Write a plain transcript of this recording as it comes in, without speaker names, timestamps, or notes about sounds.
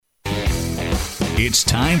It's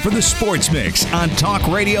time for the Sports Mix on Talk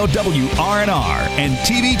Radio WRNR and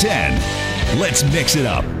TV 10. Let's mix it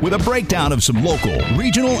up with a breakdown of some local,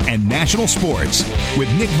 regional, and national sports with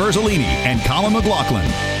Nick Verzolini and Colin McLaughlin.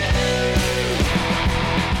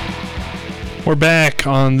 We're back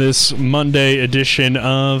on this Monday edition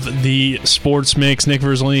of the Sports Mix. Nick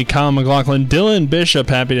Verzolini, Colin McLaughlin, Dylan Bishop,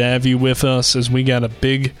 happy to have you with us as we got a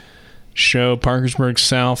big show. Parkersburg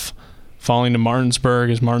South falling to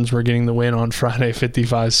Martinsburg as Martinsburg getting the win on Friday,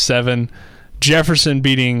 55-7. Jefferson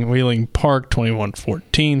beating Wheeling Park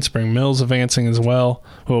 21-14. Spring Mills advancing as well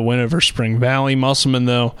with a win over Spring Valley. Musselman,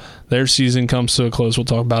 though, their season comes to a close. We'll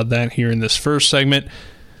talk about that here in this first segment.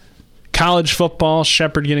 College football,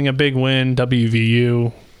 Shepherd getting a big win.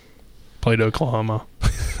 WVU played Oklahoma.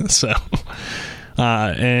 We'll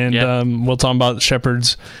talk about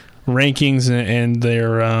Shepherd's rankings and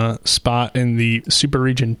their spot in the Super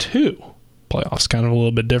Region 2 playoffs, kind of a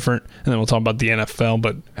little bit different. And then we'll talk about the NFL.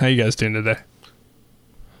 But how you guys doing today?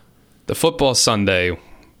 The football Sunday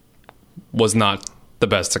was not the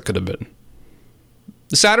best it could have been.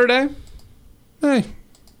 The Saturday,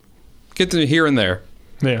 get to here and there.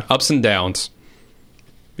 Yeah, ups and downs.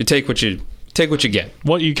 You take what you get.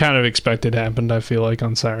 What you kind of expected happened, I feel like,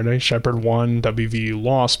 on Saturday. Shepherd won, WVU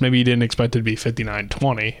lost. Maybe you didn't expect it to be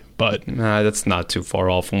 59-20, but that's not too far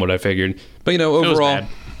off from what I figured. But overall,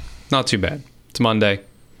 not too bad. It's Monday.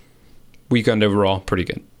 Weekend overall, pretty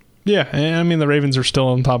good. Yeah, I mean the Ravens are still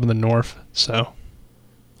on top of the North, so.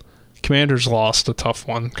 Commanders lost a tough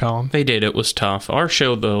one, Colin. They did. It was tough. Our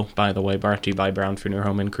show, though, by the way, brought to you by Brown Funeral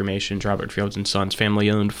Home and Cremations, Robert Fields & Sons,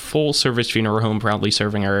 family-owned, full-service funeral home, proudly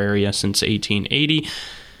serving our area since 1880.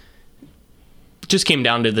 Just came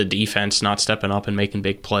down to the defense not stepping up and making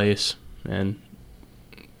big plays. And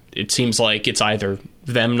it seems like it's either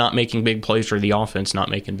them not making big plays or the offense not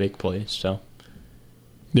making big plays. So,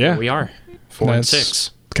 yeah, here we are, 4-6.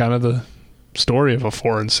 Kind of the story of a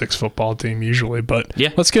 4-6 football team usually, but yeah,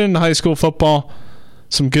 let's get into high school football.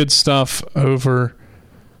 Some good stuff over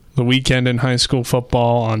the weekend in high school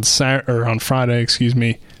football on Friday,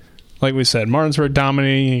 Like we said, Martinsburg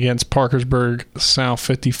dominating against Parkersburg South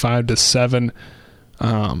 55-7.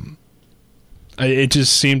 It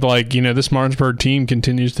just seemed like, this Martinsburg team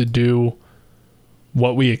continues to do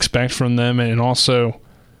what we expect from them, and also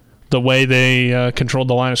the way they controlled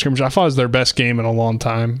the line of scrimmage. I thought it was their best game in a long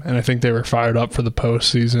time, and I think they were fired up for the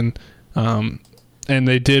postseason. And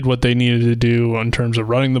they did what they needed to do in terms of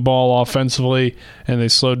running the ball offensively, and they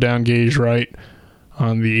slowed down Gage Wright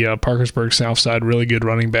on the Parkersburg South side. Really good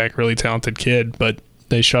running back, really talented kid, but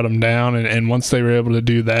they shut him down. And once they were able to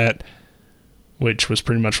do that, which was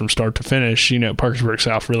pretty much from start to finish, Parkersburg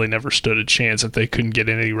South really never stood a chance if they couldn't get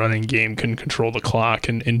any running game, couldn't control the clock,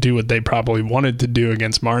 and do what they probably wanted to do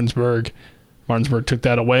against Martinsburg. Martinsburg took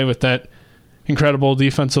that away with that incredible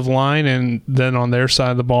defensive line, and then on their side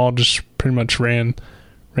of the ball just pretty much ran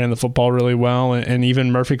the football really well, and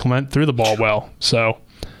even Murphy Clement threw the ball well. So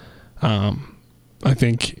I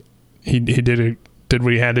think he did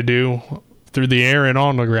what he had to do through the air and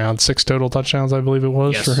on the ground. 6 total touchdowns, I believe it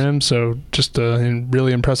was, for him. So just a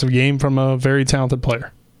really impressive game from a very talented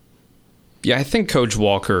player. Yeah, I think Coach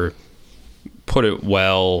Walker put it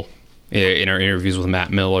well in our interviews with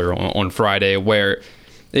Matt Miller on Friday, where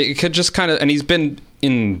it could just kind of, and he's been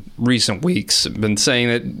in recent weeks, been saying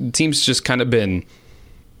that teams just kind of been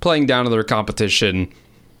playing down to their competition,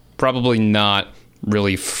 probably not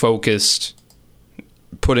really focused,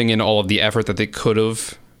 putting in all of the effort that they could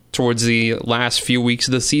have towards the last few weeks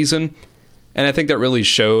of the season. And I think that really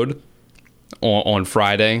showed on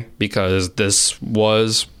Friday, because this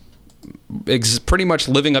was pretty much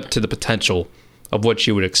living up to the potential of what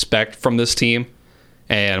you would expect from this team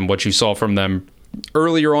and what you saw from them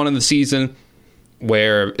earlier on in the season,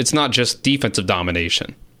 where it's not just defensive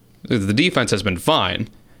domination. The defense has been fine,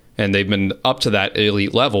 and they've been up to that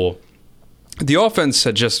elite level. The offense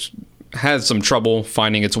had just had some trouble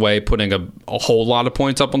finding its way, putting a whole lot of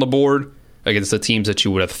points up on the board against the teams that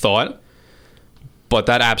you would have thought. But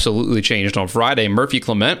that absolutely changed on Friday. Murphy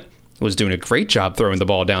Clement was doing a great job throwing the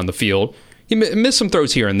ball down the field. He missed some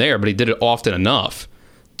throws here and there, but he did it often enough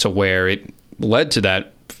to where it led to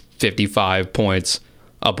that 55 points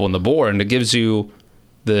up on the board. And it gives you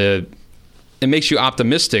it makes you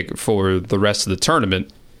optimistic for the rest of the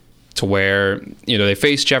tournament, to where, they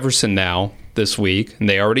face Jefferson now this week, and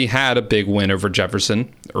they already had a big win over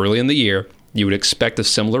Jefferson early in the year. You would expect a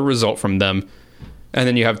similar result from them. And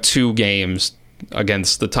then you have 2 games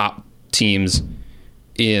against the top teams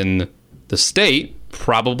in the state,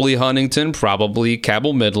 probably Huntington, probably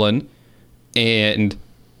Cabell Midland, and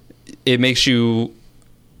it makes you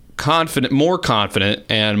more confident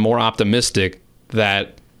and more optimistic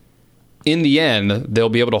that in the end, they'll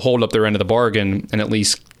be able to hold up their end of the bargain and at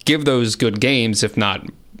least give those good games, if not,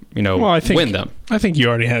 win them. I think you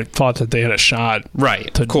already had thought that they had a shot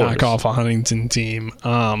to knock off a Huntington team.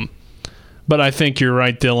 But I think you're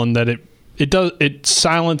right, Dylan, that it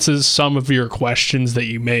silences some of your questions that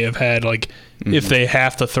you may have had, like if they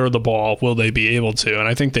have to throw the ball, will they be able to? And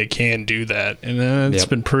I think they can do that, and it's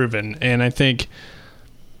been proven. And I think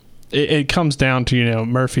it comes down to,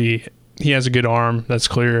 Murphy, he has a good arm, that's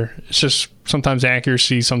clear. It's just sometimes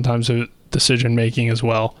accuracy, sometimes decision-making as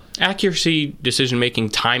well. Accuracy, decision-making,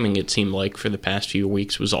 timing, it seemed like, for the past few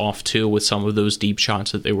weeks was off, too, with some of those deep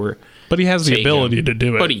shots that they were But he has the ability to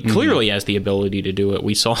do it. But he clearly has the ability to do it.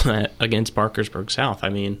 We saw that against Parkersburg South. I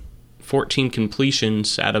mean, 14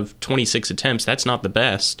 completions out of 26 attempts, that's not the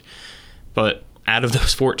best. But out of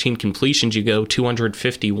those 14 completions, you go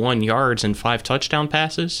 251 yards and 5 touchdown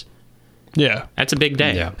passes. Yeah. That's a big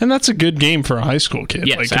day. Yeah. And that's a good game for a high school kid.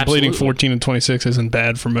 Yes, completing absolutely. 14 and 26 isn't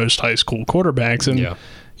bad for most high school quarterbacks. And,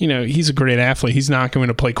 he's a great athlete. He's not going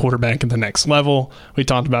to play quarterback at the next level. We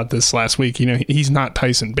talked about this last week. He's not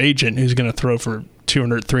Tyson Bagent, who's going to throw for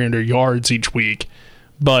 200, 300 yards each week.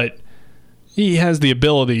 But he has the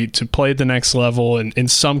ability to play at the next level in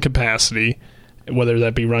some capacity, whether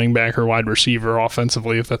that be running back or wide receiver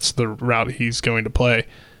offensively, if that's the route he's going to play.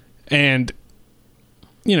 And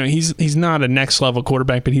he's not a next level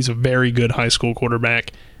quarterback, but he's a very good high school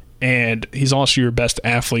quarterback, and he's also your best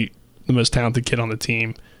athlete, the most talented kid on the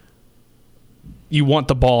team. You want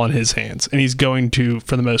the ball in his hands, and he's going to,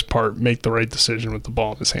 for the most part, make the right decision with the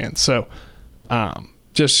ball in his hands. So,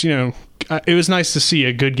 it was nice to see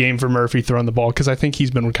a good game for Murphy throwing the ball, because I think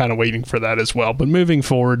he's been kind of waiting for that as well. But moving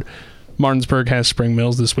forward, Martinsburg has Spring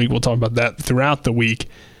Mills this week. We'll talk about that throughout the week.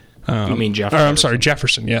 You mean Jefferson? I'm sorry,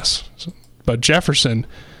 Jefferson, yes. But Jefferson,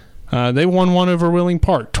 they won one over Wheeling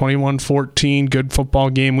Park, 21-14, good football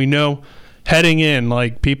game. We know heading in,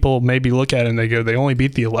 like, people maybe look at it and they go, they only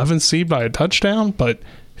beat the 11th seed by a touchdown, but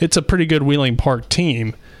it's a pretty good Wheeling Park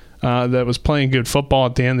team that was playing good football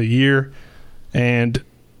at the end of the year, and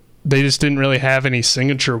they just didn't really have any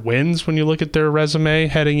signature wins when you look at their resume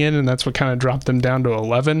heading in, and that's what kind of dropped them down to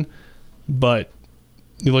 11. But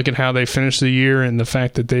you look at how they finished the year and the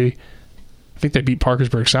fact that I think they beat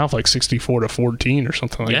Parkersburg South like 64-14 or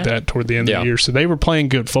something like that toward the end of the year. So they were playing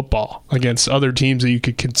good football against other teams that you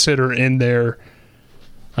could consider in their,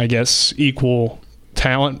 I guess, equal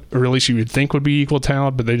talent, or at least you would think would be equal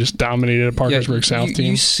talent, but they just dominated a Parkersburg South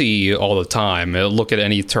team. You see all the time. Look at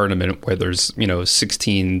any tournament where there's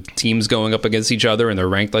 16 teams going up against each other and they're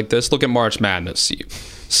ranked like this. Look at March Madness.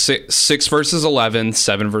 6 versus 11,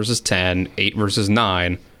 7 versus 10, 8 versus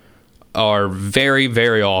 9. Are very,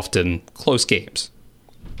 very often close games.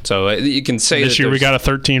 So you can say this year we got a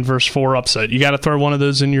 13 versus 4 upset. You got to throw one of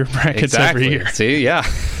those in your brackets every year. See,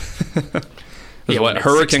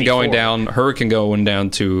 Hurricane going down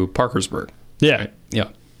to Parkersburg. Yeah. Right? Yeah.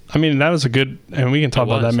 I mean, that was a good, and we can talk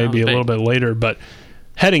about that maybe a little bit later, but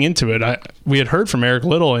heading into it, we had heard from Eric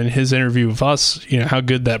Little in his interview with us, how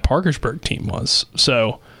good that Parkersburg team was.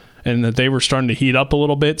 So, and that they were starting to heat up a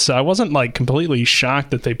little bit. So I wasn't like completely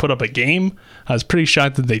shocked that they put up a game. I was pretty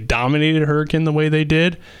shocked that they dominated Hurricane the way they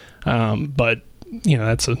did. But,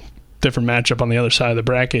 that's a different matchup on the other side of the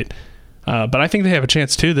bracket. But I think they have a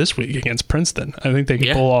chance too this week against Princeton. I think they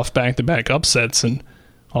can pull off back-to-back upsets and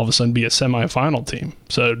all of a sudden be a semifinal team.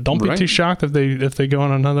 So don't be too shocked if they go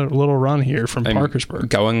on another little run here from Parkersburg.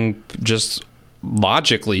 Going just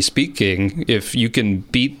logically speaking, if you can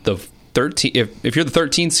beat the 13, if you're the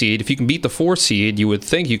 13th seed, if you can beat the 4 seed, you would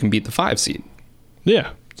think you can beat the 5 seed.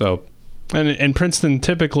 Yeah. So, and Princeton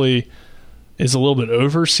typically is a little bit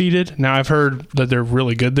overseeded. Now I've heard that they're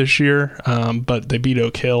really good this year, but they beat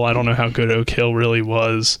Oak Hill. I don't know how good Oak Hill really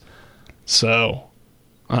was. So,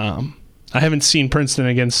 I haven't seen Princeton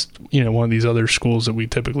against one of these other schools that we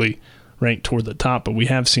typically rank toward the top, but we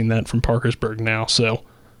have seen that from Parkersburg now. So,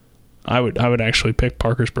 I would actually pick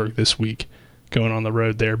Parkersburg this week, going on the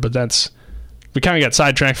road there. But we kind of got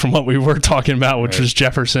sidetracked from what we were talking about, which was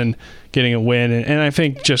Jefferson getting a win. And I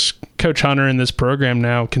think just Coach Hunter in this program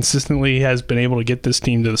now consistently has been able to get this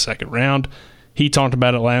team to the second round. He talked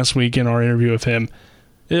about it last week in our interview with him.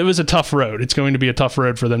 It was a tough road. It's going to be a tough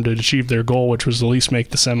road for them to achieve their goal, which was at least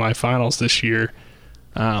make the semifinals this year.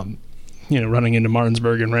 Running into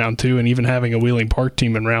Martinsburg in round 2 and even having a Wheeling Park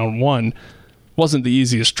team in round 1 wasn't the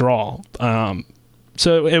easiest draw.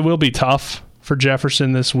 So it will be tough for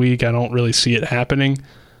Jefferson this week. I don't really see it happening,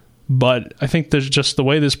 but I think there's just the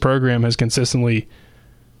way this program has consistently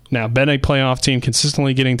now been a playoff team,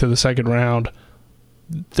 consistently getting to the second round.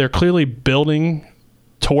 They're clearly building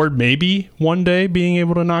toward maybe one day being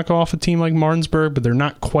able to knock off a team like Martinsburg, but they're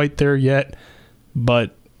not quite there yet.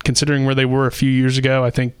 But considering where they were a few years ago,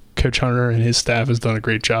 I think Coach Hunter and his staff has done a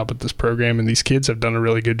great job with this program, and these kids have done a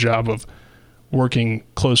really good job of working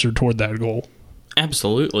closer toward that goal.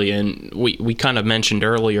 Absolutely, and we kind of mentioned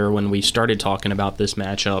earlier when we started talking about this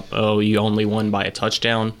matchup, you only won by a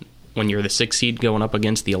touchdown when you're the 6th seed going up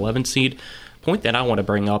against the 11th seed. Point that I want to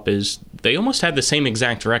bring up is they almost had the same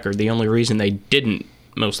exact record. The only reason they didn't,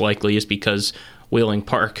 most likely, is because Wheeling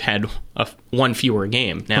Park had one fewer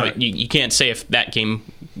game. Now, right. you can't say if that game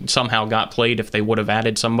somehow got played, if they would have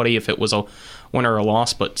added somebody, if it was a win or a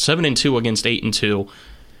loss, but 7-2 against 8-2,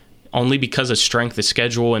 only because of strength of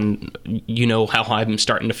schedule, and you know how I'm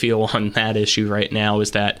starting to feel on that issue right now,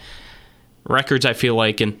 is that records, I feel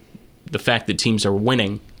like, and the fact that teams are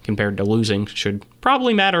winning compared to losing should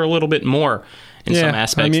probably matter a little bit more in some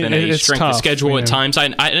aspects than a strength of schedule at times.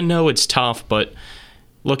 I know it's tough, but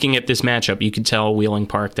looking at this matchup, you could tell Wheeling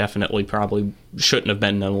Park definitely probably shouldn't have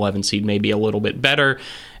been an 11 seed, maybe a little bit better.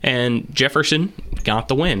 And Jefferson got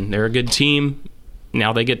the win. They're a good team.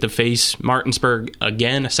 Now they get to face Martinsburg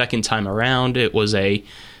again a second time around. It was a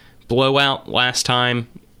blowout last time.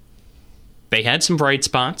 They had some bright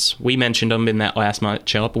spots. We mentioned them in that last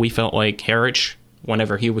matchup. We felt like Harwich,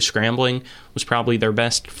 whenever he was scrambling, was probably their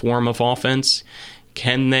best form of offense.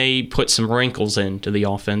 Can they put some wrinkles into the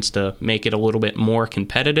offense to make it a little bit more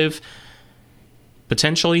competitive?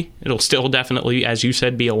 Potentially. It'll still definitely, as you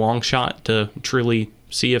said, be a long shot to truly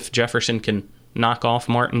see if Jefferson can knock off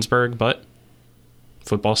Martinsburg, but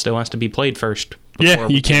football still has to be played first. Yeah,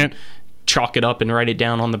 you can't chalk it up and write it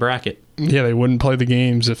down on the bracket. Yeah, they wouldn't play the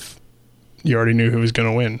games if you already knew who was going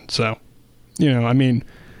to win. So, I mean,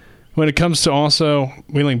 when it comes to also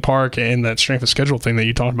Wheeling Park and that strength of schedule thing that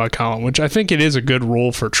you talked about, Colin, which I think it is a good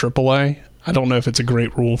rule for AAA. I don't know if it's a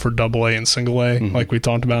great rule for AA and single A, like we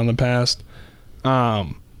talked about in the past.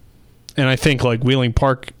 And I think, like, Wheeling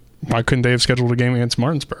Park, why couldn't they have scheduled a game against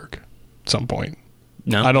Martinsburg at some point?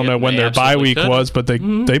 No, I don't know when their bye week was, but they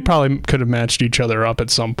probably could have matched each other up at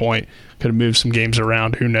some point, could have moved some games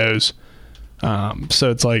around, who knows. So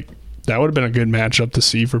it's like, that would have been a good matchup to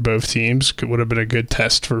see for both teams. It would have been a good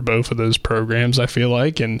test for both of those programs, I feel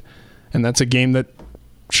like. And that's a game that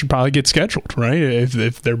should probably get scheduled, right?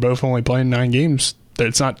 If they're both only playing 9 games,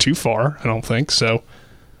 it's not too far, I don't think. So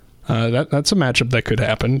that's a matchup that could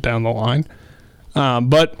happen down the line.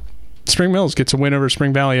 But Spring Mills gets a win over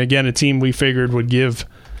Spring Valley. Again, a team we figured would give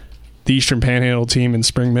the Eastern Panhandle team in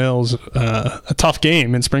Spring Mills a tough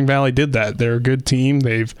game, and Spring Valley did that. They're a good team.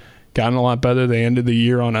 They've gotten a lot better. They ended the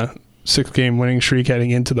year on a 6-game winning streak heading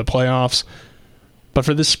into the playoffs. But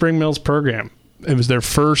for this Spring Mills program, it was their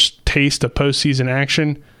first taste of postseason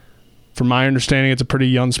action. From my understanding, it's a pretty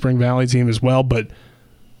young Spring Valley team as well, but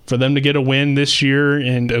for them to get a win this year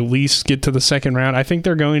and at least get to the second round, I think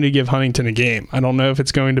they're going to give Huntington a game. I don't know if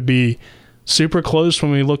it's going to be super close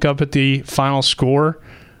when we look up at the final score,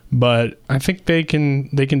 but I think they can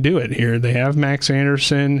do it here. They have Max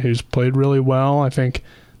Anderson, who's played really well. I think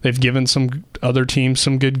they've given some other teams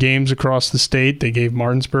some good games across the state. They gave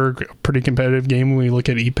Martinsburg a pretty competitive game when we look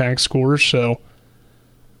at EPAC scores. So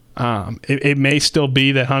it may still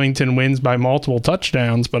be that Huntington wins by multiple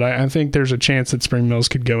touchdowns, but I think there's a chance that Spring Mills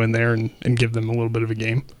could go in there and give them a little bit of a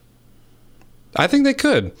game. I think they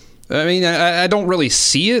could. I mean, I don't really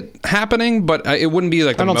see it happening, but it wouldn't be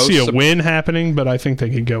like the most... I don't see a win happening, but I think they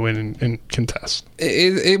could go in and contest.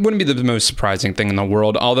 It wouldn't be the most surprising thing in the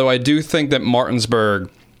world, although I do think that Martinsburg,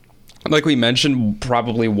 like we mentioned,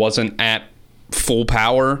 probably wasn't at full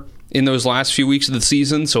power in those last few weeks of the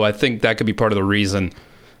season, so I think that could be part of the reason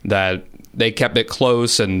that they kept it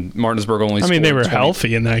close and Martinsburg only scored. I mean, they were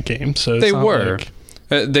healthy in that game, so they were.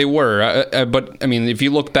 They were. But, I mean, if you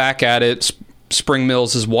look back at it, Spring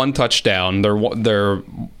Mills is 1 touchdown. Their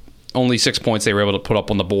only 6 points they were able to put up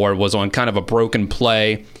on the board was on kind of a broken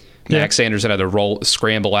play. Max Anderson had to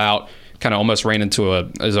scramble out, kind of almost ran into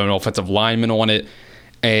his own offensive lineman on it.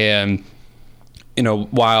 And,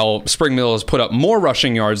 while Spring Mills put up more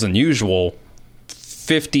rushing yards than usual,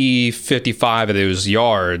 55 of those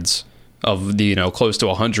yards of the close to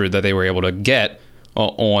 100 that they were able to get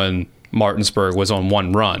on Martinsburg was on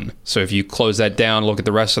 1 run. So if you close that down, look at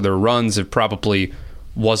the rest of their runs, it probably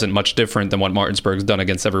wasn't much different than what Martinsburg's done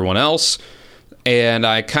against everyone else. And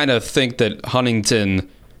I kind of think that Huntington,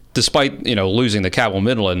 despite losing to Cabell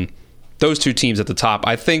Midland, those 2 teams at the top,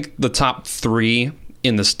 I think the top 3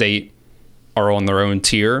 in the state are on their own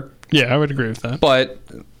tier. Yeah, I would agree with that. But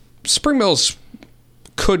Spring Mills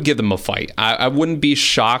could give them a fight. I wouldn't be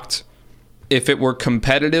shocked if it were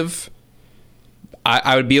competitive.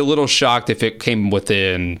 I would be a little shocked if it came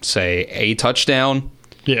within, say, a touchdown.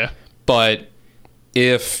 Yeah. But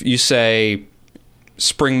if you say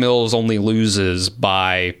Spring Mills only loses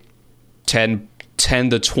by 10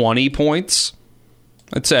 to 20 points,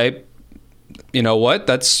 I'd say, you know what?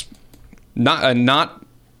 That's not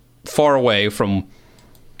far away from,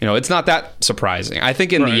 it's not that surprising. I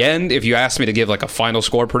think in the end, if you asked me to give like a final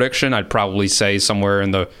score prediction, I'd probably say somewhere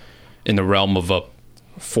in the realm of a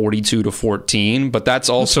 42-14. But that's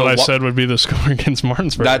also what I said would be the score against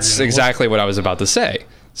Martinsburg. That's exactly what I was about to say.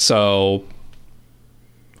 So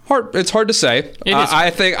it's hard to say. I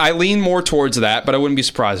think I lean more towards that, but I wouldn't be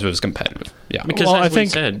surprised if it was competitive. Yeah, because I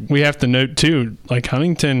think we have to note too, like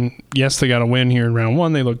Huntington, yes, they got a win here in round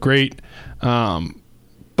 1. They look great,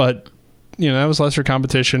 but that was lesser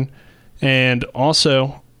competition, and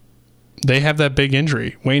also they have that big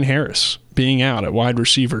injury, Wayne Harris being out at wide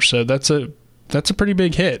receiver. So that's a pretty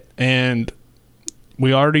big hit, and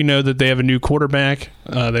we already know that they have a new quarterback.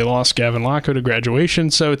 They lost Gavin Locko to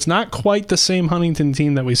graduation, so it's not quite the same Huntington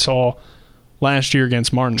team that we saw last year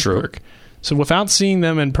against Martinsburg. True. So without seeing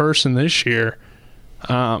them in person this year,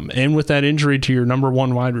 and with that injury to your number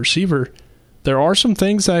 1 wide receiver, there are some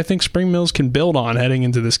things that I think Spring Mills can build on heading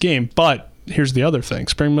into this game. But here's the other thing.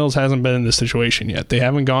 Spring Mills hasn't been in this situation yet. They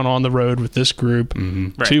haven't gone on the road with this group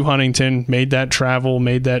to Huntington, made that travel,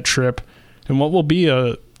 made that trip, and what will be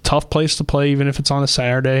a tough place to play, even if it's on a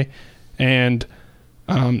Saturday, and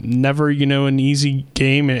never, an easy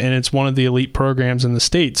game, and it's one of the elite programs in the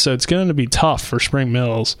state. So it's going to be tough for Spring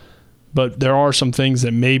Mills, but there are some things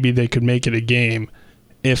that maybe they could make it a game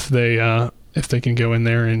if they can go in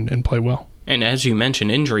there and play well. And as you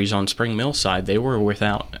mentioned, injuries on Spring Mills' side, they were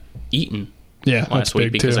without Eaton last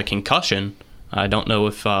week because of concussion. I don't know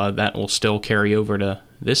if that will still carry over to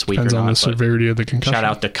this week Depends or not. Depends on the severity of the concussion. Shout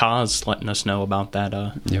out to Kaz letting us know about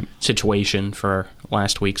that situation for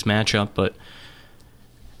last week's matchup. But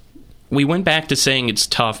we went back to saying it's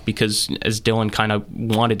tough because, as Dylan kind of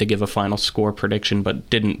wanted to give a final score prediction but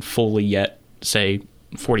didn't fully yet say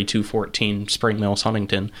 42-14 Spring Mills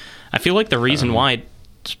Huntington. I feel like the reason why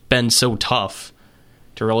it's been so tough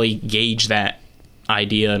to really gauge that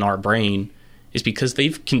idea in our brain is because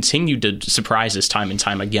they've continued to surprise us time and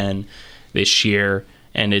time again this year,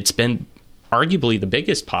 and it's been arguably the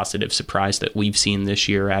biggest positive surprise that we've seen this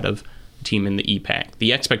year out of a team in the EPAC.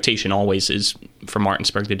 The expectation always is for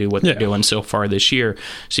Martinsburg to do what they're doing so far this year,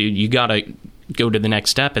 so you got to go to the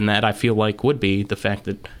next step, and that I feel like would be the fact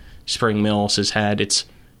that Spring Mills has had its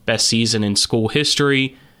best season in school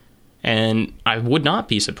history, and I would not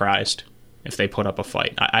be surprised if they put up a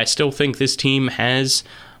fight. I still think this team has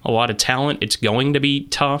a lot of talent. It's going to be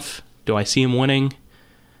tough. Do I see them winning?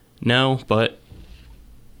 No, but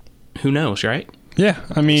who knows, right? Yeah,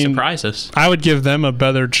 I mean, surprise us. I would give them a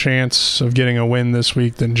better chance of getting a win this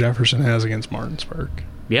week than Jefferson has against Martinsburg.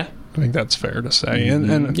 Yeah. I think that's fair to say.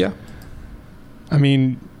 And yeah, I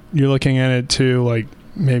mean, you're looking at it too, like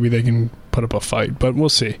maybe they can put up a fight, but we'll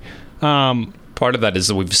see. Part of that is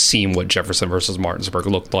that we've seen what Jefferson versus Martinsburg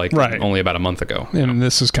looked like only about a month ago. And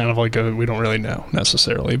this is kind of like we don't really know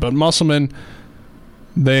necessarily. But Musselman,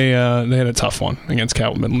 they had a tough one against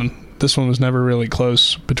Cabell Midland. This one was never really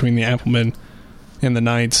close between the Applemen and the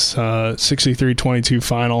Knights. 63-22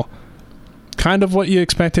 final. Kind of what you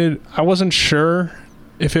expected. I wasn't sure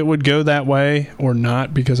if it would go that way or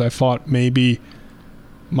not because I thought maybe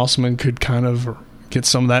Musselman could kind of get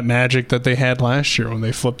some of that magic that they had last year when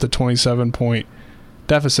they flipped the 27-point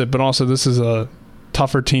deficit. But also this is a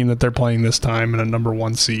tougher team that they're playing this time and a number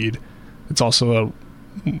 1 seed. It's also a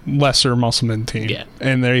lesser Musselman team. Yeah.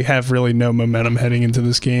 And they have really no momentum heading into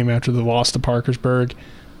this game after the loss to Parkersburg.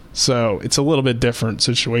 So it's a little bit different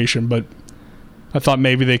situation, but I thought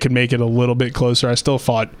maybe they could make it a little bit closer. I still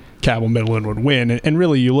thought Cabell Midland would win. And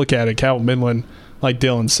really, you look at it, Cabell Midland, like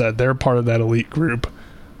Dylan said, they're part of that elite group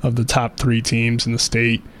of the top 3 teams in the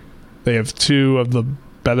state. They have 2 of the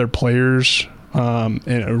better players and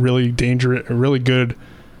a really good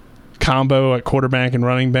combo at quarterback and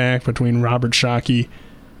running back between Robert Shockey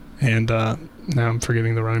and now I'm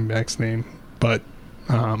forgetting the running back's name, but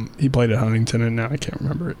he played at Huntington and now I can't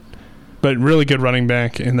remember it. But really good running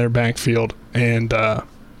back in their backfield, and I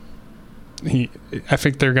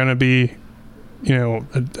think they're going to be,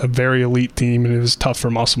 a very elite team, and it was tough for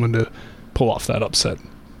Musselman to pull off that upset.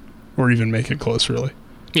 Or even make it close, really.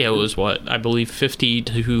 Yeah, it was I believe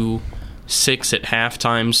 50-6 at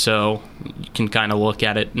halftime, so you can kind of look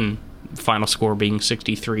at it and final score being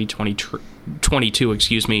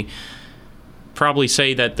 63-22, Probably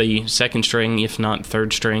say that the second string, if not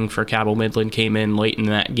third string, for Cabell Midland came in late in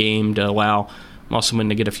that game to allow Musselman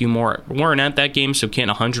to get a few more. Weren't at that game, so can't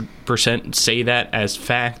 100% say that as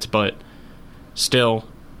fact, but still,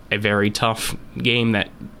 a very tough game that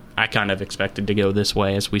I kind of expected to go this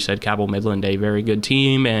way. As we said, Cabell Midland, a very good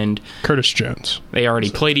team, and Curtis Jones. They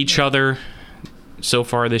already played each other so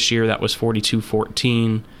far this year. That was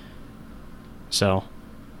 42-14. So,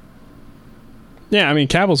 yeah, I mean,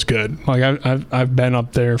 Cabell's good. Like I've been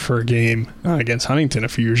up there for a game against Huntington a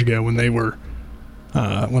few years ago when they were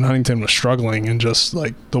when Huntington was struggling, and just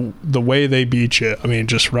like the way they beat you. I mean,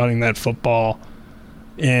 just running that football,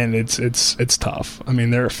 and it's tough. I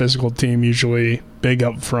mean, they're a physical team usually, big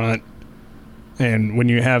up front, and when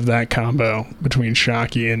you have that combo between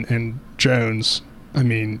Shockey and Jones, I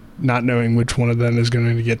mean, not knowing which one of them is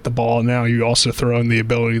going to get the ball. Now you also throw in the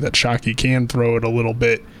ability that Shockey can throw it a little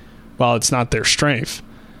bit. While it's not their strength,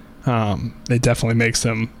 it definitely makes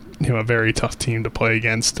them, a very tough team to play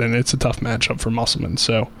against, and it's a tough matchup for Musselman.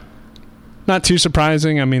 So, not too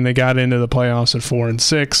surprising. I mean, they got into the playoffs at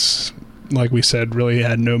 4-6. Like we said, really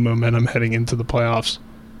had no momentum heading into the playoffs,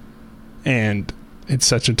 and it's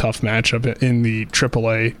such a tough matchup in the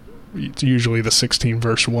AAA. Usually, the 16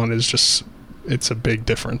 versus 1 is just it's a big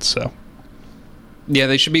difference. So, yeah,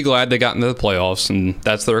 they should be glad they got into the playoffs, and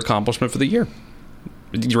that's their accomplishment for the year.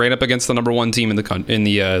 Right up against the number 1 team in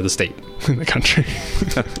the state. In the country.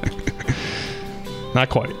 Not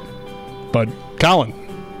quite. But, Colin,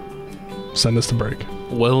 send us the break.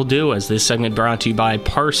 Will do, as this segment brought to you by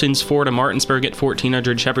Parsons Ford of Martinsburg at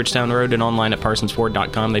 1400 Shepherdstown Road and online at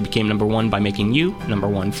parsonsford.com. They became number 1 by making you number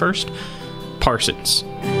 1 first. Parsons.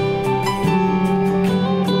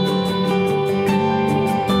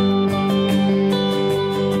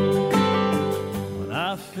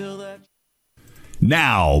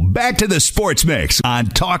 Now, back to the Sports Mix on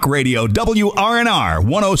Talk Radio WRNR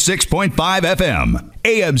 106.5 FM,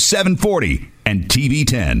 AM 740, and TV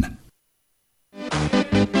 10.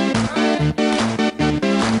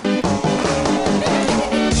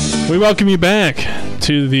 We welcome you back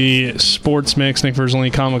to the Sports Mix. Nick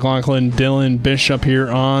Verzolini, Colin McLaughlin, Dylan Bishop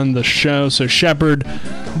here on the show. So Shepherd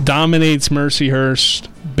dominates Mercyhurst.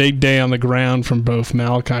 Big day on the ground from both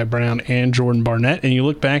Malachi Brown and Jordan Barnett. And you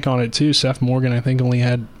look back on it, too. Seth Morgan, I think, only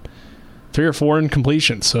had 3 or 4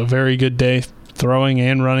 incompletions. So very good day throwing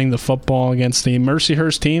and running the football against the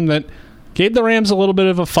Mercyhurst team that gave the Rams a little bit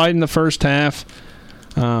of a fight in the first half,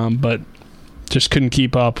 but just couldn't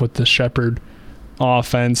keep up with the Shepherd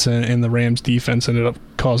offense, and the Rams defense ended up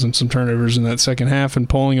causing some turnovers in that second half and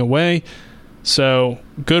pulling away. So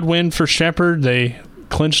good win for Shepherd. They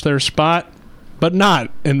clinched their spot, but not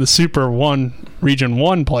in the Super Region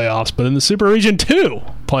 1 playoffs, but in the Super Region 2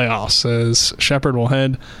 playoffs, as Shepherd will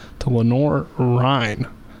head to Lenore-Rhine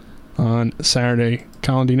on Saturday.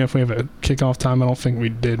 Colin, do you know if we have a kickoff time? I don't think we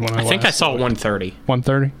did when I think I saw 1:30.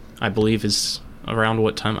 1:30? I believe is around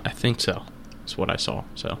what time? I think so. That's what I saw.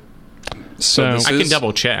 So I can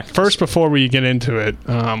double check. First, before we get into it,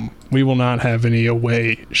 we will not have any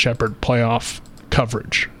away Shepherd playoff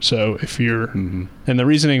coverage. So if you're and the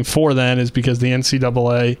reasoning for that is because the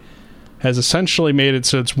NCAA has essentially made it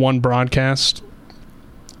so it's one broadcast.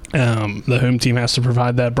 The home team has to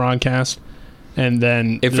provide that broadcast, and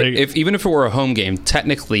then even if it were a home game,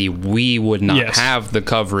 technically we would not have the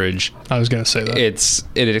coverage. I was going to say that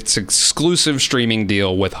it's exclusive streaming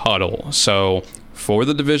deal with Huddle. So for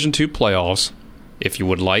the Division II playoffs, if you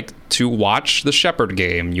would like to watch the Shepherd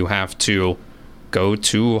game, you have to go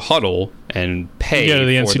to Huddle and pay. You go to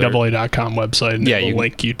the NCAA.com website, and it will you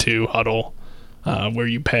link you to Huddle, where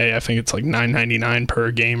you pay. I think it's like $9.99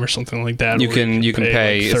 per game or something like that. You can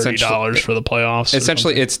pay like $30 for the playoffs.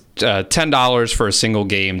 Essentially, it's $10 for a single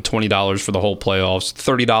game, $20 for the whole playoffs,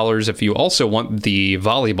 $30 if you also want the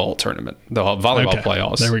volleyball tournament, the volleyball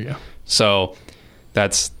playoffs. There we go. So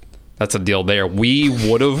that's a deal there. We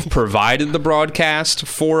would have provided the broadcast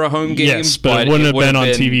for a home game. Yes, but it wouldn't have been on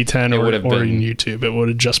TV 10 or in YouTube. It would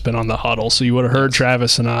have just been on the Huddle. So you would have heard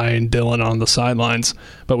Travis and I and Dylan on the sidelines,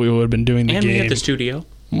 but we would have been doing the game. And we at the studio.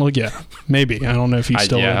 Well, yeah, maybe. I don't know if he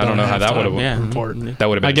still would have I don't know how that would have report. That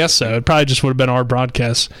would have been. I guess so. It probably just would have been our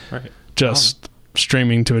broadcast, just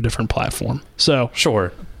streaming to a different platform. So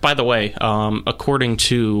sure. By the way, according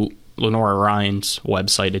to Lenora Ryan's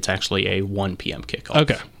website, it's actually a 1 p.m. kickoff.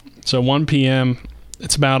 Okay. So 1 p.m.,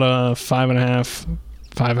 it's about a 5-hour,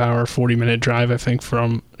 40-minute drive, I think,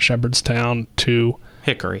 from Shepherdstown to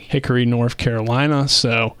Hickory, North Carolina.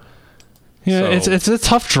 So, it's a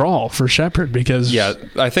tough draw for Shepherd because... Yeah,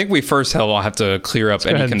 I think we first have to clear up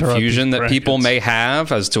any confusion that people may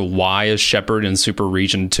have as to why is Shepherd in Super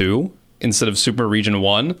Region 2 instead of Super Region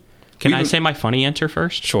 1. Can I say my funny answer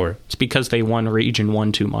first? Sure. It's because they won Region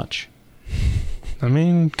 1 too much. I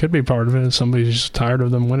mean, could be part of it. Somebody's just tired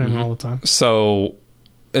of them winning all the time. So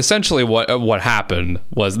essentially what happened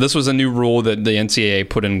was this was a new rule that the NCAA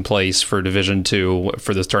put in place for Division II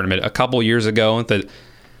for this tournament a couple years ago, that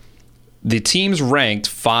the teams ranked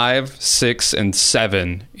 5, 6, and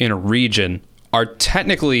 7 in a region are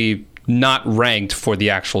technically not ranked for the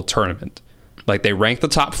actual tournament. Like, they rank the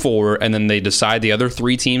top 4, and then they decide the other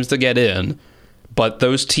 3 teams to get in, but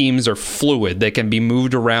those teams are fluid. They can be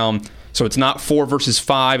moved around. So it's not 4 versus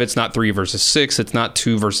 5, it's not 3 versus 6, it's not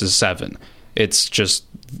 2 versus 7. It's just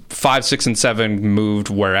 5, 6, and 7 moved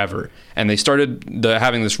wherever. And they started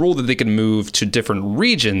having this rule that they can move to different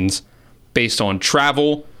regions based on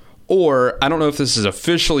travel, or I don't know if this is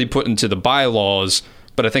officially put into the bylaws,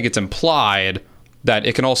 but I think it's implied that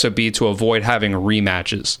it can also be to avoid having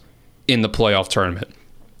rematches in the playoff tournament.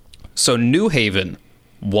 So New Haven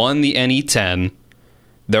won the NE10,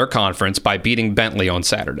 their conference, by beating Bentley on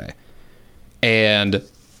Saturday. And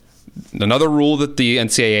another rule that the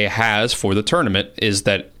NCAA has for the tournament is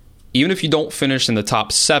that even if you don't finish in the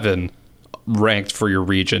top 7 ranked for your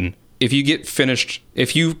region, if you get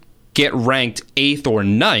ranked 8th or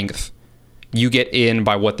 9th, you get in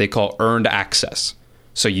by what they call earned access.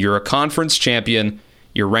 So you're a conference champion,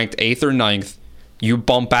 you're ranked 8th or 9th, you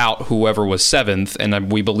bump out whoever was 7th,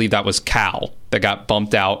 and we believe that was Cal that got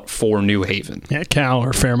bumped out for New Haven. Yeah, Cal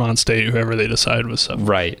or Fairmont State, whoever they decided was 7th.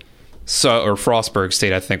 Right. So, or Frostburg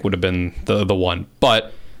State, I think, would have been the one.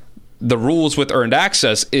 But the rules with earned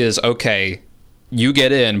access is, okay, you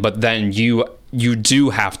get in, but then you do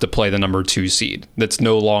have to play the number 2 seed. That's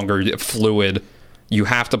no longer fluid. You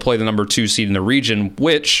have to play the number 2 seed in the region,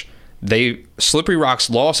 which Slippery Rock's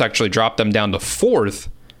loss actually dropped them down to 4th,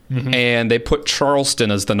 and they put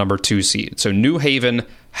Charleston as the number 2 seed. So New Haven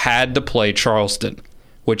had to play Charleston,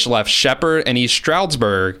 which left Shepherd and East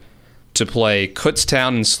Stroudsburg to play Kutztown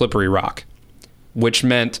and Slippery Rock, which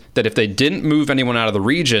meant that if they didn't move anyone out of the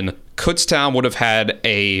region, Kutztown would have had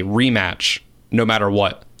a rematch no matter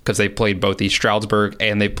what, because they played both East Stroudsburg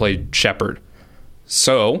and they played Shepherd.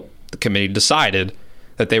 So the committee decided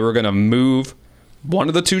that they were going to move one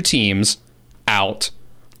of the 2 teams out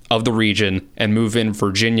of the region and move in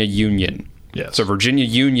Virginia Union. Yes. So Virginia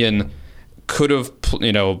Union could have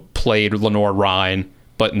played Lenore-Rhine,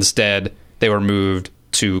 but instead they were moved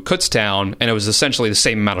to Kutztown, and it was essentially the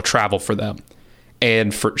same amount of travel for them.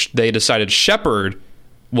 And they decided Shepherd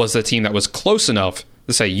was the team that was close enough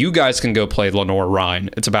to say, you guys can go play Lenore-Rhine.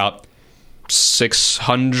 It's about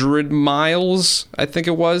 600 miles, I think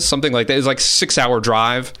it was, something like that. It was like a 6-hour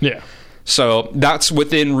drive. Yeah. So that's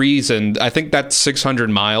within reason. I think that 600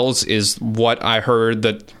 miles is what I heard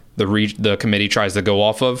that the committee tries to go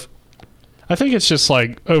off of. I think it's just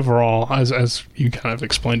like overall, as you kind of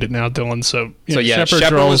explained it now, Dylan. So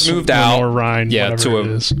Shepherd was moved out. Rhine,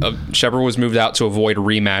 Shepherd was moved out to avoid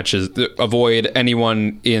rematches, avoid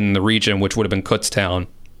anyone in the region, which would have been Kutztown,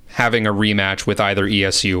 having a rematch with either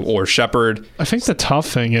ESU or Shepherd. I think the tough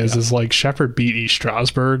thing is like Shepherd beat East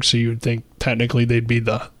Stroudsburg, so you would think technically they'd be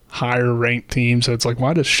the higher ranked team. So it's like,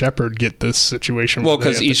 why does Shepherd get this situation? Well,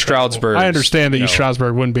 because East Stroudsburg, I understand that East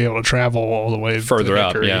Stroudsburg wouldn't be able to travel all the way further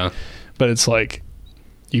up, but it's like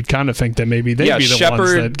you'd kind of think that maybe they'd be the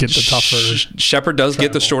ones that get the tougher. Shepherd does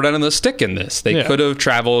get the short end of the stick in this. They could have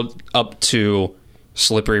traveled up to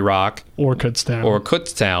Slippery Rock or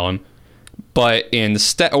Kutztown, but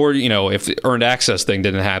instead, or if the earned access thing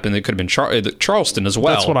didn't happen, it could have been Charleston as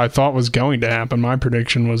well. That's what I thought was going to happen. My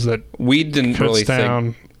prediction was that we didn't really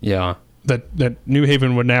think. Yeah. That New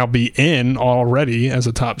Haven would now be in already as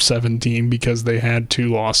a top 7 team because they had 2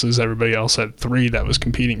 losses. Everybody else had 3 that was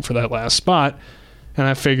competing for that last spot. And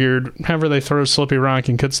I figured, however they throw Slippery Rock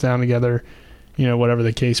and Kutztown together, whatever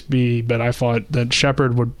the case be. But I thought that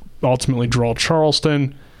Shepherd would ultimately draw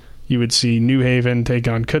Charleston. You would see New Haven take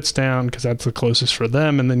on Kutztown because that's the closest for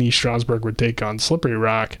them. And then East Stroudsburg would take on Slippery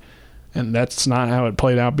Rock. And that's not how it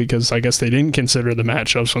played out because I guess they didn't consider the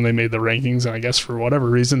matchups when they made the rankings. And I guess for whatever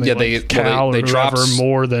reason, they Cal or whoever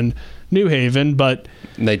more than New Haven. But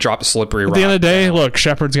they dropped Slippery Rock. At the end of the day, look,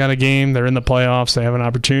 Shepherd's got a game. They're in the playoffs. They have an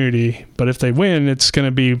opportunity. But if they win, it's going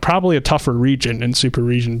to be probably a tougher region in Super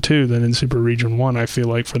Region 2 than in Super Region 1, I feel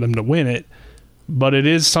like, for them to win it. But it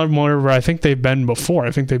is somewhere where I think they've been before.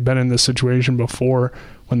 I think they've been in this situation before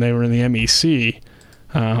when they were in the MEC.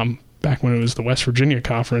 Back when it was the West Virginia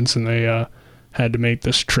Conference, and they had to make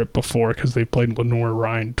this trip before because they played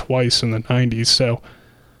Lenore-Rhine twice in the 90s. So,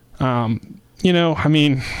 I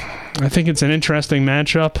think it's an interesting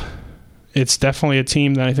matchup. It's definitely a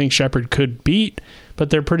team that I think Shepherd could beat, but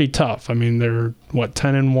they're pretty tough. I mean, they're,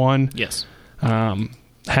 10-1? Yes.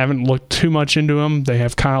 Haven't looked too much into them. They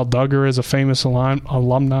have Kyle Duggar as a famous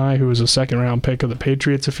alumni who was a second-round pick of the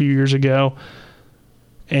Patriots a few years ago.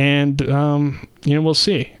 And, we'll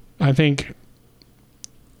see. I think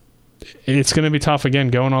it's going to be tough again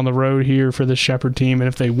going on the road here for the Shepherd team. And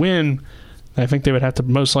if they win, I think they would have to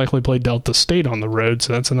most likely play Delta State on the road.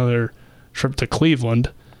 So that's another trip to Cleveland.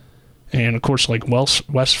 And, of course, like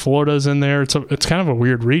West Florida's in there. It's kind of a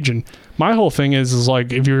weird region. My whole thing is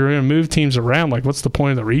like, if you're going to move teams around, like, what's the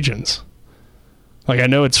point of the regions? Like, I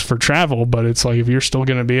know it's for travel, but it's like if you're still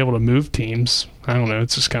going to be able to move teams, I don't know.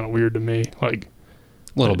 It's just kind of weird to me. Like,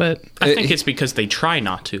 a little bit. I think it's because they try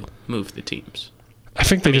not to move the teams. I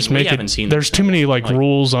think they just make it. There's too many like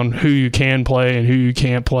rules on who you can play and who you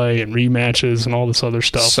can't play and rematches and all this other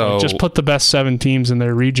stuff. So like, just put the best 7 teams in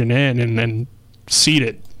their region in and then seed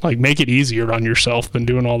it. Like, make it easier on yourself than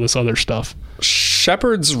doing all this other stuff.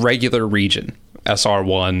 Shepherd's regular region,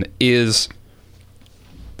 SR1, is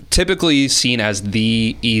typically seen as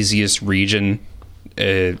the easiest region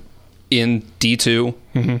in D2.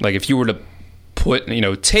 Mm-hmm. Like, if you were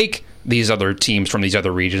to take these other teams from these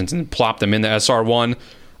other regions and plop them in the SR1,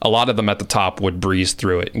 a lot of them at the top would breeze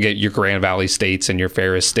through it and get your Grand Valley States and your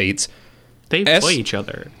Ferris States. They play each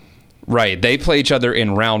other. Right. They play each other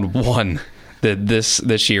in round 1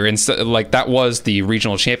 this year. And so, like, that was the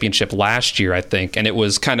regional championship last year, I think. And it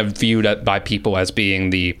was kind of viewed by people as being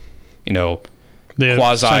the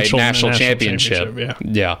quasi-national championship.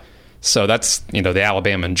 Yeah. So that's, the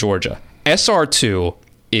Alabama and Georgia. SR2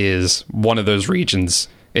 is one of those regions.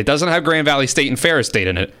 It doesn't have Grand Valley State and Ferris State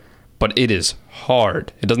in it, but it is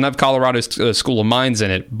hard. It doesn't have Colorado School of Mines in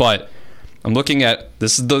it, but I'm looking at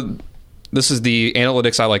this is the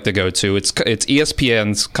analytics I like to go to. It's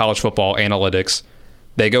ESPN's college football analytics.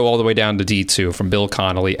 They go all the way down to D2 from Bill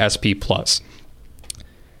Connolly, SP+.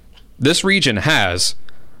 This region has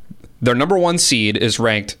their number 1 seed is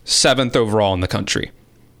ranked 7th overall in the country.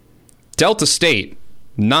 Delta State,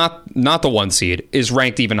 not the 1 seed, is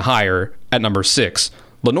ranked even higher at number 6.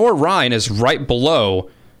 Lenore-Rhine is right below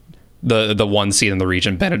the 1 seed in the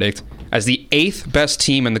region, Benedict, as the 8th best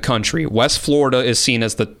team in the country. West Florida is seen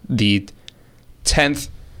as the 10th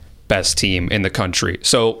best team in the country.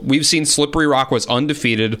 So we've seen Slippery Rock was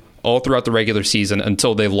undefeated all throughout the regular season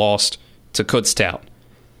until they lost to Kutztown.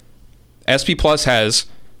 SP Plus has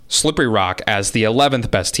Slippery Rock as the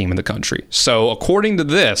 11th best team in the country. So according to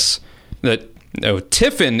this,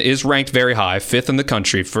 Tiffin is ranked very high, 5th in the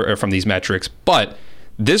country from these metrics, but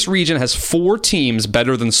this region has 4 teams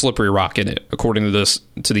better than Slippery Rock in it, according to these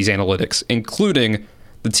analytics, including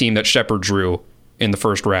the team that Shepherd drew in the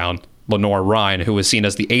first round, Lenore-Rhine, who was seen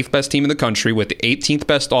as the 8th best team in the country with the 18th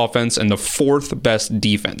best offense and the 4th best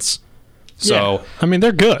defense. So, I mean,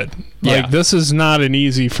 they're good. Like, this is not an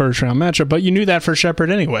easy first-round matchup, but you knew that for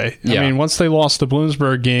Shepherd anyway. I mean, once they lost the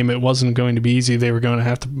Bloomsburg game, it wasn't going to be easy. They were going to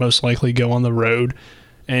have to most likely go on the road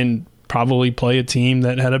and probably play a team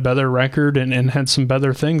that had a better record and had some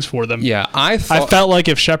better things for them. Yeah, I felt like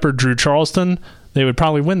if Shepherd drew Charleston, they would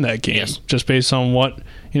probably win that game, just based on what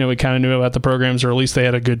we kind of knew about the programs, or at least they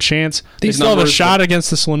had a good chance. They still have a shot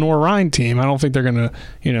against this Lenore-Rhine team. I don't think they're going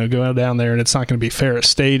to go down there and it's not going to be Ferris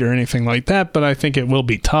State or anything like that, but I think it will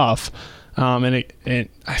be tough. And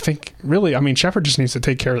I think really, Shepherd just needs to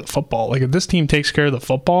take care of the football. Like, if this team takes care of the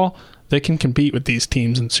football, they can compete with these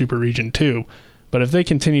teams in Super Region 2. But if they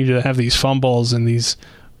continue to have these fumbles and these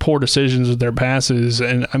poor decisions with their passes,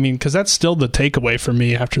 and because that's still the takeaway for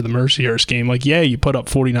me after the Mercyhurst game. Like, you put up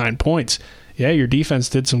 49 points. Your defense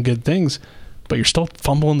did some good things, but you're still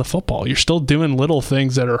fumbling the football. You're still doing little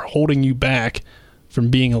things that are holding you back from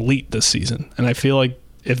being elite this season. And I feel like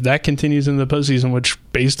if that continues in the postseason, which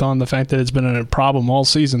based on the fact that it's been a problem all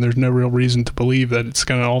season, there's no real reason to believe that it's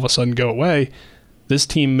going to all of a sudden go away, this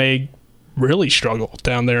team may really struggle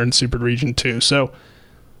down there in Super Region 2. So,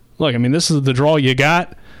 look, this is the draw you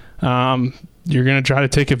got. You're going to try to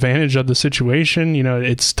take advantage of the situation.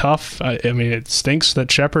 It's tough. It stinks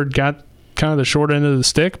that Shepherd got kind of the short end of the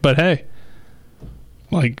stick, but hey,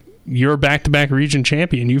 like, you're a back-to-back region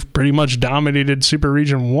champion. You've pretty much dominated Super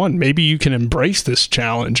Region 1. Maybe you can embrace this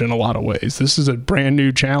challenge in a lot of ways. This is a brand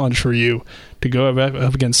new challenge for you to go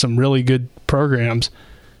up against some really good programs.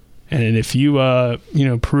 And if you,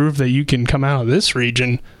 prove that you can come out of this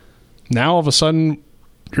region, now all of a sudden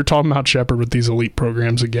you're talking about Shepherd with these elite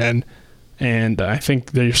programs again. And I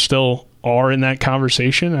think they still are in that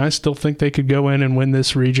conversation. I still think they could go in and win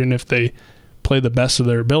this region if they play the best of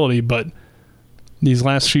their ability. But these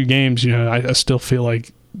last few games, I still feel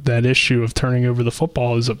like that issue of turning over the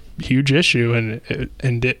football is a huge issue.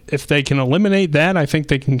 And if they can eliminate that, I think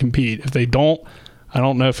they can compete. If they don't, I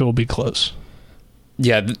don't know if it will be close.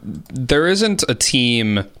 Yeah, there isn't a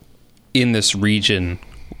team in this region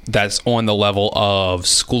that's on the level of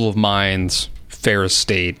School of Mines, Ferris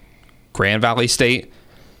State, Grand Valley State.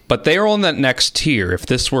 But they are on that next tier. If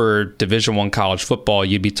this were Division I college football,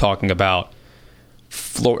 you'd be talking about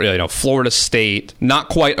Florida State, not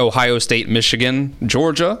quite Ohio State, Michigan,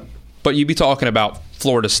 Georgia, but you'd be talking about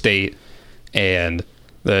Florida State and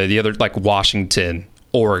the other, like Washington,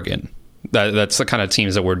 Oregon. That's the kind of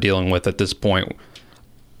teams that we're dealing with at this point.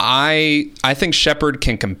 I think Shepherd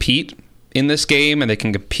can compete in this game, and they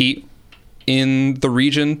can compete in the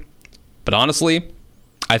region. But honestly,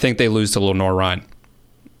 I think they lose to Lenoir-Rhyne.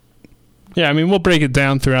 Yeah, I mean, we'll break it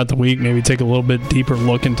down throughout the week, maybe take a little bit deeper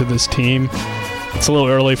look into this team. It's a little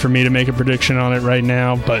early for me to make a prediction on it right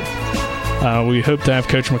now, but we hope to have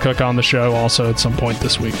Coach McCook on the show also at some point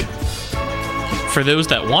this week. For those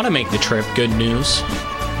that want to make the trip, good news.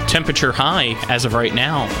 Temperature high, as of right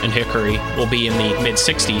now, in Hickory will be in the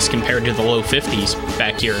mid-60s compared to the low 50s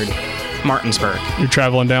back here in Martinsburg. You're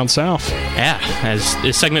traveling down south. Yeah, as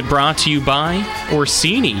this segment brought to you by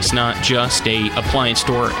Orsini's, not just a appliance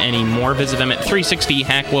store anymore. Visit them at 360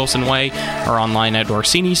 Hack Wilson Way or online at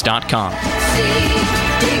orsinis.com.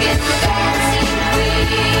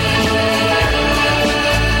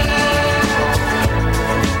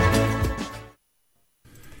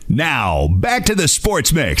 Now, back to the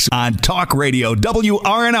Sports Mix on Talk Radio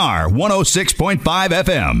WRNR 106.5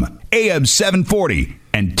 FM, AM 740,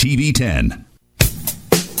 and TV 10.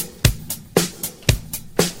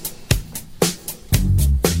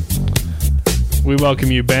 We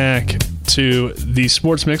welcome you back to the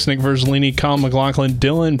Sports Mix. Nick Verzolini, Colin McLaughlin,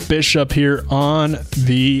 Dylan Bishop here on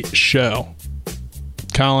the show.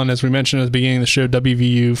 Colin, as we mentioned at the beginning of the show,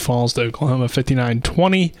 WVU falls to Oklahoma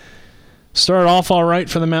 59-20. Started off all right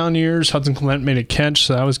for the Mountaineers. Hudson Clement made a catch,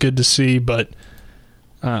 so that was good to see. But,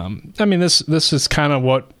 I mean, this is kind of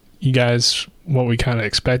what we kind of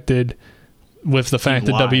expected with the fact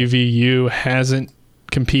that WVU hasn't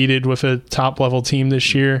competed with a top-level team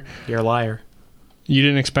this year. You're a liar. You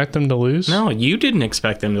didn't expect them to lose? No, you didn't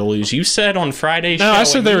expect them to lose. You said on Friday's show. No, I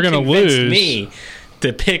said they were going to lose. Me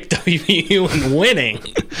to pick WVU and winning.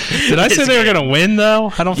 Did I say they were going to win,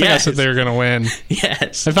 though? I don't think I said they were going to win.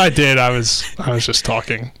 Yes. If I did, I was just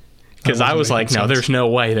talking. Because I was like, no, there's no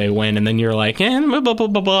way they win. And then you're like, blah, blah, blah,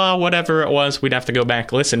 blah, blah, whatever it was. We'd have to go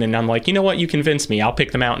back, listen. And I'm like, you know what? You convinced me. I'll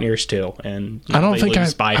pick the Mountaineers, too. And I don't think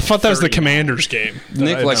I thought that was the Commanders game.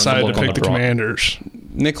 Nick likes to look to pick the Commanders.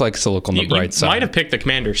 Nick likes to look on the bright side. You might have picked the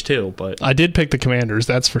Commanders, too. But I did pick the Commanders,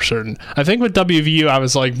 that's for certain. I think with WVU, I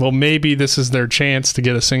was like, well, maybe this is their chance to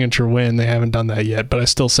get a signature win. They haven't done that yet. But I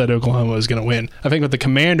still said Oklahoma was going to win. I think with the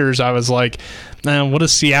Commanders, I was like, what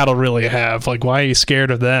does Seattle really have? Like, why are you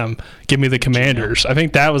scared of them? Give me the Commanders. I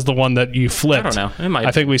think that was the one that you flipped. I don't know.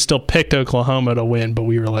 I think we still picked Oklahoma to win, but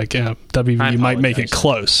we were like, yeah, WVU might make it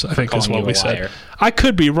close, I think is what we said. I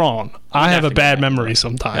could be wrong. I have a bad memory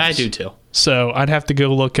sometimes. I do too. So I'd have to go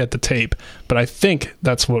look at the tape, but I think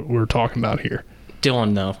that's what we're talking about here.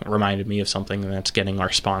 Dylan, though, reminded me of something that's getting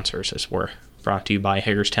our sponsors as we're brought to you by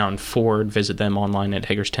Hagerstown Ford. Visit them online at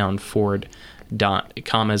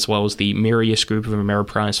hagerstownford.com, as well as the Mirius Group of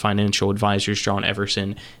Ameriprise Financial Advisors, John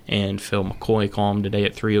Everson and Phil McCoy. Call them today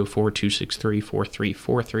at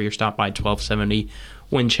 304-263-4343 or stop by 1270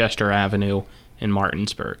 Winchester Avenue in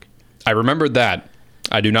Martinsburg. I remembered that.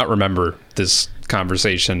 I do not remember this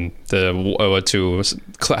conversation to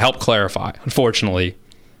help clarify. Unfortunately,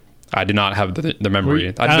 I do not have the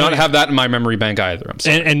memory. I do not have that in my memory bank either. I'm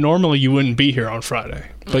sorry. And normally you wouldn't be here on Friday,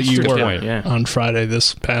 but you were on Friday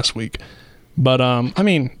this past week. But, I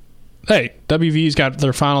mean, hey, WVU's got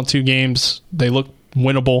their final two games. They look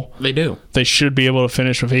winnable. They do. They should be able to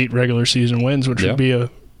finish with 8 regular season wins, which would be a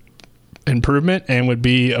improvement and would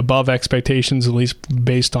be above expectations, at least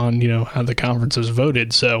based on how the conference has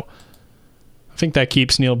voted. So I think that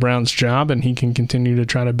keeps Neil Brown's job, and he can continue to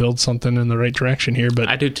try to build something in the right direction here. But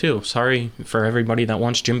I do too. Sorry for everybody that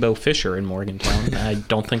wants Jimbo Fisher in Morgantown. I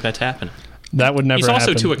don't think that's happening. That would never happen. He's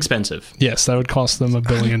also too expensive. Yes, that would cost them $1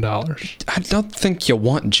 billion. I don't think you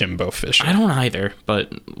want Jimbo Fisher. I don't either,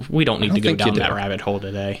 but we don't need to go down that rabbit hole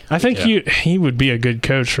today. I think he would be a good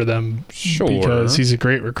coach for them because he's a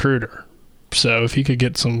great recruiter. So if he could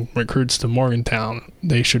get some recruits to Morgantown,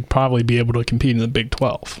 they should probably be able to compete in the Big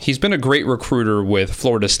 12. He's been a great recruiter with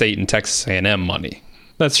Florida State and Texas A&M money.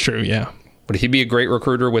 That's true, yeah. Would he be a great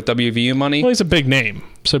recruiter with WVU money? Well, he's a big name,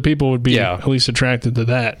 so people would be at least attracted to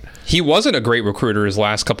that. He wasn't a great recruiter his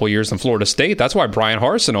last couple of years in Florida State. That's why Brian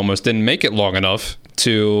Harsin almost didn't make it long enough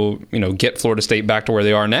to, get Florida State back to where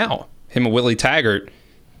they are now. Him and Willie Taggart,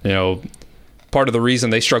 part of the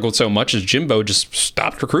reason they struggled so much is Jimbo just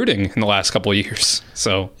stopped recruiting in the last couple of years.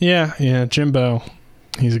 So yeah, Jimbo,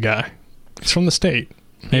 he's a guy. He's from the state.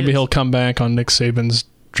 Maybe he'll come back on Nick Saban's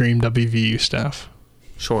dream WVU staff.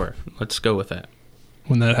 Sure, let's go with that.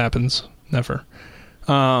 when that happens. Never.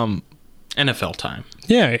 NFL time.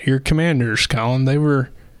 Yeah, your Commanders, Colin, they were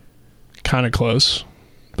kind of close,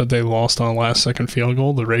 but they lost on a last-second field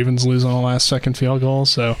goal. The Ravens lose on a last-second field goal.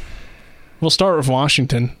 So we'll start with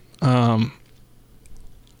Washington. I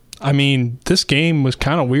mean, this game was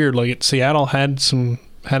kind of weird. Like, Seattle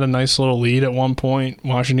had a nice little lead at one point.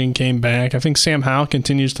 Washington came back. I think Sam Howell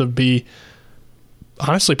continues to be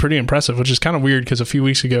honestly pretty impressive, which is kind of weird because a few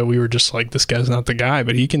weeks ago we were just like, this guy's not the guy,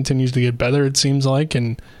 but he continues to get better, it seems like.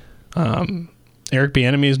 And Eric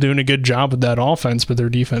Bieniemy is doing a good job with that offense, but their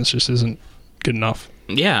defense just isn't good enough.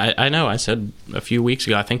 Yeah, I know. I said a few weeks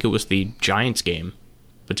ago, I think it was the Giants game,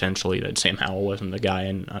 potentially, that Sam Howell wasn't the guy,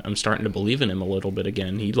 and I'm starting to believe in him a little bit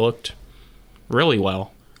again. He looked really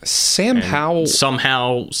well. Sam Howell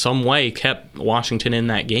somehow, some way, kept Washington in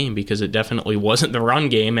that game because it definitely wasn't the run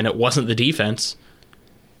game and it wasn't the defense.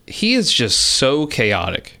 He is just so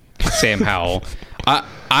chaotic, Sam Howell.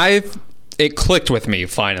 It clicked with me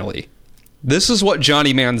finally. This is what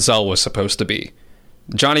Johnny Manziel was supposed to be.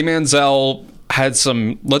 Johnny Manziel had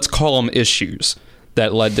some, let's call them issues,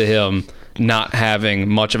 that led to him not having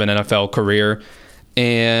much of an NFL career.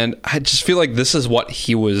 And I just feel like this is what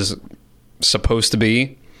he was supposed to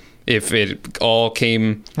be. If it all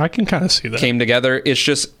came, I can kind of see that, came together. It's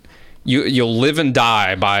just you'll live and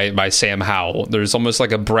die by Sam Howell. There's almost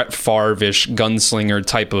like a Brett Favre-ish gunslinger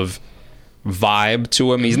type of vibe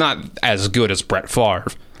to him. He's not as good as Brett Favre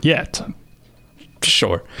yet.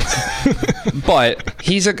 Sure. But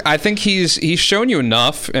I think he's shown you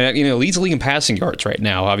enough. Leads the league in passing yards right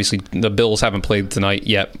now. Obviously, the Bills haven't played tonight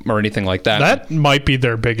yet or anything like that. That might be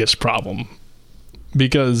their biggest problem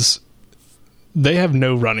because they have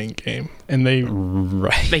no running game, and they can't.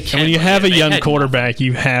 And when you have a young quarterback,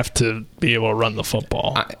 you have to be able to run the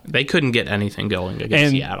football. They couldn't get anything going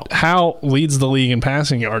against Seattle. Howe leads the league in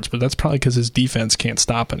passing yards, but that's probably because his defense can't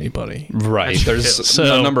stop anybody. Right. There's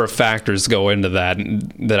a number of factors go into that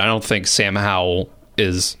I don't think Sam Howell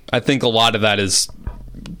is. I think a lot of that is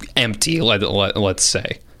empty, let's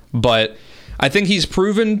say. But I think he's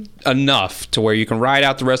proven enough to where you can ride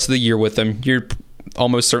out the rest of the year with him. You're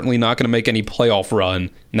almost certainly not going to make any playoff run,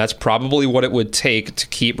 and that's probably what it would take to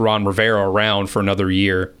keep Ron Rivera around for another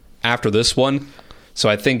year after this one. So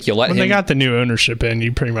I think you let him. When they got the new ownership in,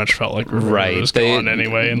 you pretty much felt like Rivera was gone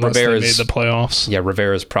anyway, unless they made the playoffs. Yeah,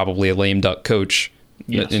 Rivera's probably a lame duck coach,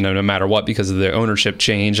 yes. No matter what, because of the ownership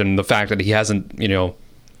change and the fact that he hasn't,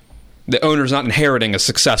 the owner's not inheriting a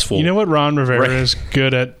successful. You know what Ron Rivera is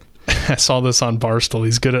good at? I saw this on Barstool.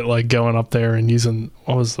 He's good at like going up there and using,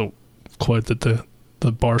 what was the quote that the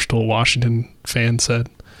Barstool Washington fan said?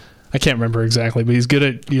 I can't remember exactly, but he's good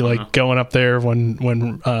at going up there when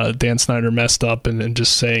Dan Snyder messed up and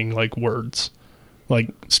just saying like words, like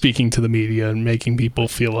speaking to the media and making people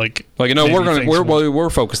feel like we're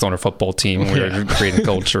focused on our football team. We're creating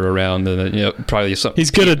culture around probably something. He's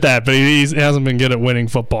good at that, but he hasn't been good at winning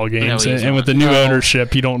football games. And with the new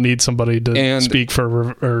ownership, you don't need somebody to speak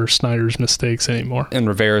for Snyder's mistakes anymore. And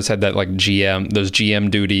Rivera's had that those GM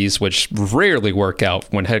duties, which rarely work out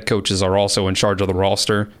when head coaches are also in charge of the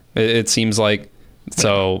roster. It seems like.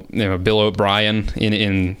 So Bill O'Brien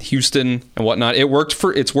in Houston and whatnot. It's worked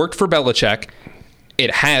for Belichick.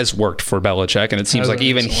 It has worked for Belichick, and it seems like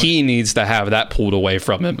even he needs to have that pulled away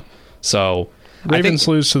from him. So Ravens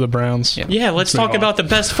lose to the Browns. Yeah, let's talk about the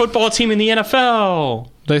best football team in the NFL.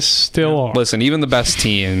 They still are. Listen, even the best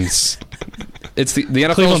teams. It's the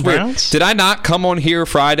NFL. Cleveland Browns? Did I not come on here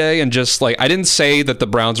Friday and just I didn't say that the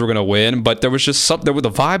Browns were going to win, but there was just something. The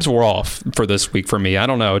vibes were off for this week for me. I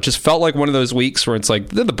don't know. It just felt like one of those weeks where it's like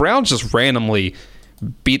the Browns just randomly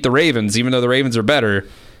beat the Ravens, even though the Ravens are better.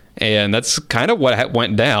 And that's kind of what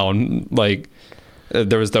went down.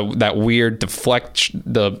 There was that weird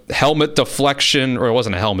the helmet deflection, or it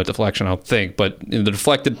wasn't a helmet deflection, I don't think, but the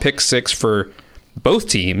deflected pick six for both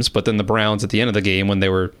teams. But then the Browns at the end of the game when they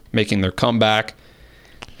were making their comeback,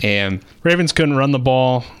 and Ravens couldn't run the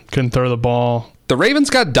ball, couldn't throw the ball. The Ravens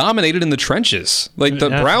got dominated in the trenches. The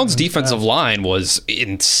Browns' defensive line was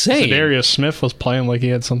insane. Darius Smith was playing like he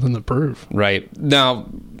had something to prove. Right now.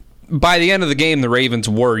 By the end of the game, the Ravens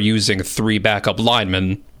were using 3 backup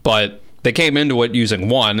linemen, but they came into it using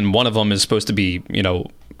 1, and one of them is supposed to be,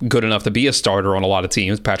 good enough to be a starter on a lot of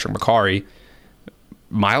teams, Patrick McCarry.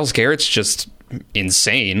 Myles Garrett's just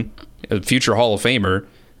insane, a future Hall of Famer,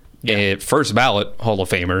 a first ballot Hall of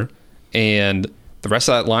Famer, and the rest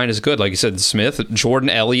of that line is good. Like you said, Smith, Jordan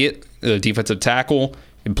Elliott, the defensive tackle,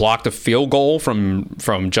 he blocked a field goal from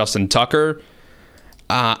Justin Tucker.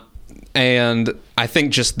 And I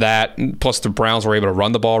think just that, plus the Browns were able to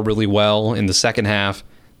run the ball really well in the second half.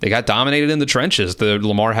 They got dominated in the trenches.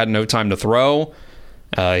 Lamar had no time to throw.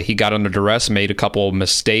 He got under duress, made a couple of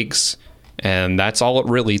mistakes, and that's all it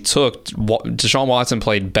really took. Deshaun Watson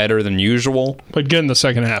played better than usual. But good in the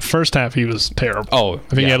second half. First half, he was terrible. Oh,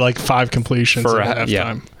 I think he had like 5 completions at halftime.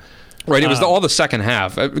 Yeah. Right, it was all the second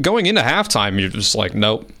half. Going into halftime, you're just like,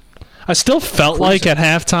 nope. I still felt like at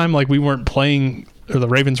halftime, like we weren't playing, or the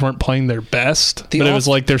Ravens weren't playing their best. But it was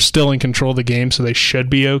like they're still in control of the game, so they should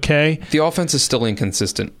be okay. The offense is still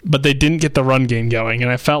inconsistent. But they didn't get the run game going,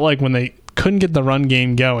 and I felt like when they couldn't get the run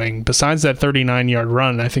game going, besides that 39-yard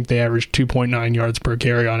run, I think they averaged 2.9 yards per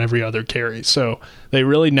carry on every other carry. So they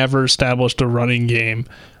really never established a running game.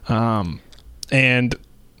 And,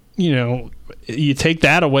 you know, you take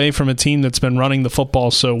that away from a team that's been running the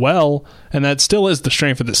football so well, and that still is the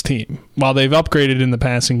strength of this team. While they've upgraded in the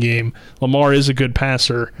passing game, Lamar is a good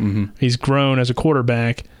passer. Mm-hmm. He's grown as a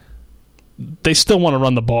quarterback. They still want to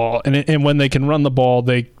run the ball, and when they can run the ball,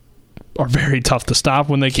 they are very tough to stop.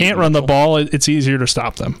 When they can't run the ball, it's easier to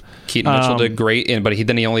stop them. Keaton Mitchell did great, but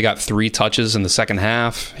he only got 3 touches in the second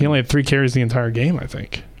half. He only had 3 carries the entire game, I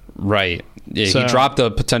think. Right. Yeah, he dropped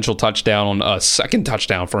a potential touchdown on a second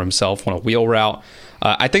touchdown for himself on a wheel route.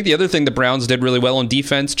 I think the other thing the Browns did really well on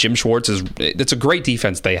defense, Jim Schwartz, it's a great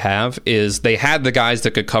defense they have, is they had the guys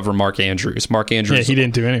that could cover Mark Andrews. Mark Andrews he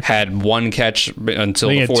didn't do anything. Had 1 catch until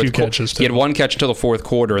the fourth quarter. He had 1 catch until the fourth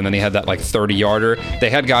quarter, and then he had that like 30-yarder. They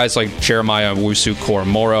had guys like Jeremiah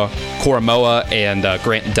Owusu-Koramoah and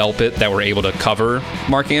Grant Delpit that were able to cover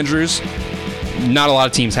Mark Andrews. Not a lot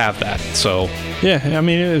of teams have that, so... Yeah, I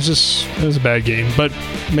mean, it was a bad game, but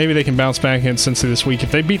maybe they can bounce back against Cincy this week. If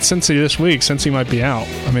they beat Cincy this week, Cincy might be out.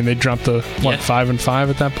 I mean, they dropped to 5-5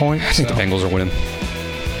 at that point. I think the Bengals are winning.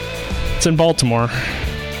 It's in Baltimore.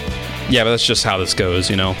 Yeah, but that's just how this goes,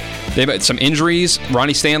 you know. They've had some injuries.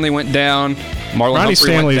 Ronnie Stanley went down. Marlon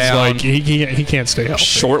Humphrey went down. Like he can't stay healthy.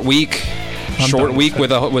 Short week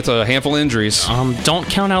with a handful of injuries. Don't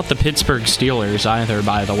count out the Pittsburgh Steelers either,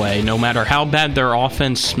 by the way. No matter how bad their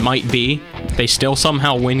offense might be, they still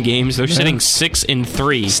somehow win games. They're sitting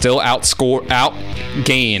 6-3. Still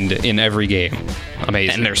outgained in every game.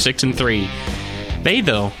 Amazing. And they're 6-3. They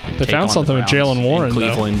found something with Jalen Warren, in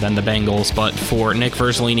Cleveland than the Bengals. But for Nick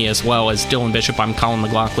Verzolini as well as Dylan Bishop, I'm Colin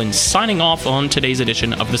McLaughlin, signing off on today's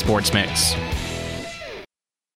edition of the Sports Mix.